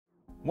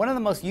One of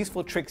the most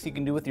useful tricks you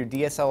can do with your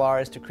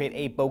DSLR is to create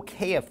a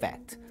bokeh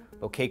effect.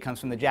 Bokeh comes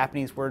from the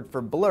Japanese word for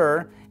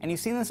blur, and you've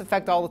seen this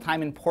effect all the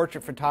time in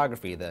portrait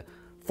photography. The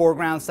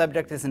foreground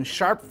subject is in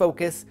sharp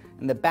focus,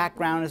 and the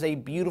background is a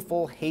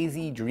beautiful,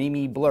 hazy,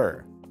 dreamy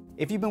blur.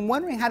 If you've been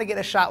wondering how to get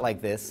a shot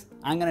like this,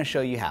 I'm going to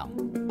show you how.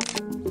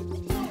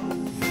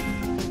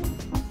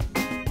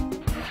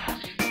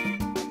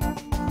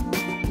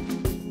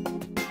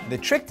 The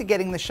trick to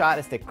getting the shot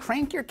is to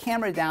crank your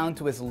camera down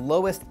to its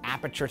lowest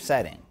aperture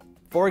setting.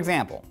 For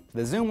example,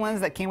 the zoom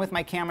lens that came with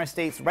my camera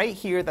states right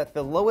here that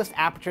the lowest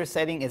aperture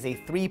setting is a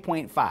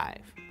 3.5.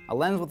 A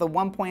lens with a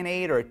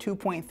 1.8 or a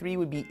 2.3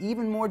 would be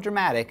even more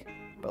dramatic,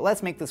 but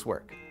let's make this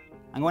work.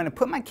 I'm going to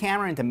put my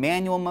camera into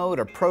manual mode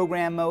or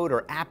program mode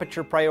or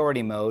aperture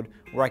priority mode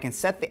where I can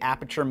set the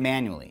aperture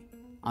manually.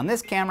 On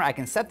this camera, I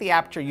can set the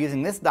aperture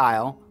using this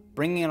dial,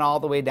 bringing it all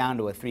the way down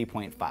to a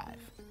 3.5.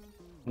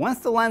 Once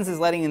the lens is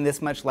letting in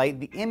this much light,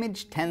 the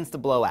image tends to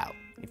blow out.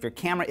 If your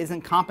camera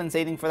isn't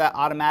compensating for that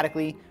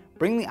automatically,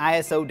 bring the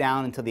ISO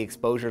down until the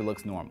exposure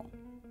looks normal.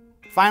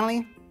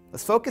 Finally,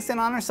 let's focus in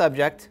on our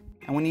subject,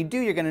 and when you do,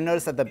 you're going to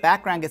notice that the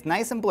background gets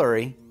nice and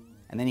blurry,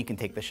 and then you can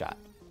take the shot.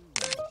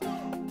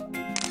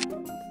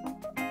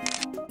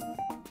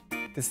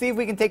 To see if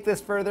we can take this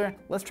further,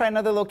 let's try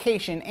another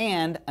location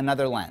and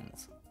another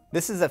lens.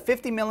 This is a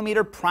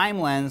 50mm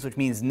prime lens, which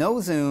means no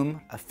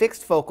zoom, a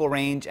fixed focal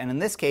range, and in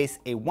this case,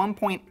 a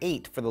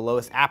 1.8 for the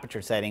lowest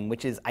aperture setting,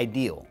 which is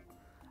ideal.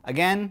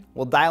 Again,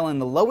 we'll dial in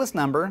the lowest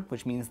number,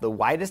 which means the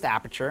widest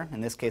aperture, in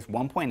this case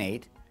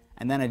 1.8,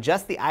 and then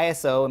adjust the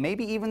ISO and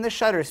maybe even the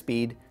shutter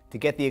speed to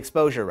get the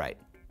exposure right.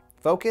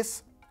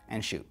 Focus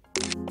and shoot.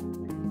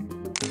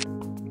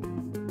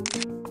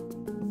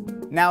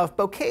 Now, if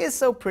bokeh is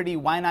so pretty,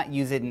 why not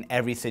use it in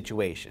every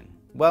situation?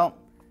 Well,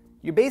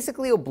 you're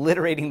basically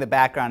obliterating the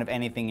background of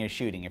anything you're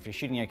shooting. If you're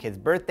shooting your kid's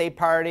birthday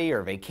party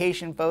or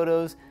vacation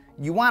photos,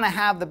 you want to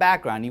have the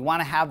background, you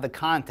want to have the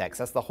context.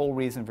 That's the whole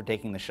reason for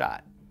taking the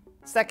shot.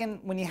 Second,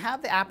 when you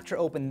have the aperture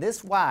open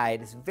this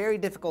wide, it's very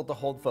difficult to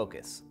hold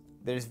focus.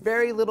 There's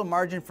very little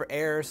margin for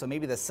error, so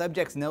maybe the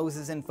subject's nose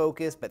is in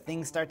focus, but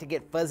things start to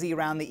get fuzzy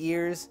around the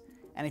ears.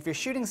 And if you're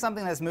shooting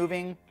something that's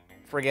moving,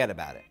 forget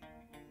about it.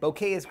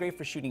 Bokeh is great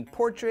for shooting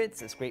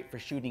portraits, it's great for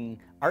shooting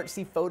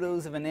artsy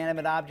photos of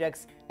inanimate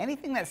objects,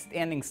 anything that's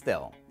standing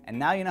still. And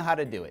now you know how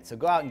to do it, so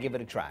go out and give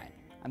it a try.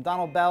 I'm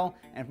Donald Bell,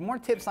 and for more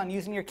tips on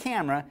using your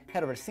camera,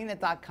 head over to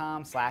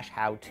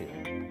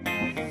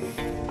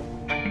CNET.com/how-to.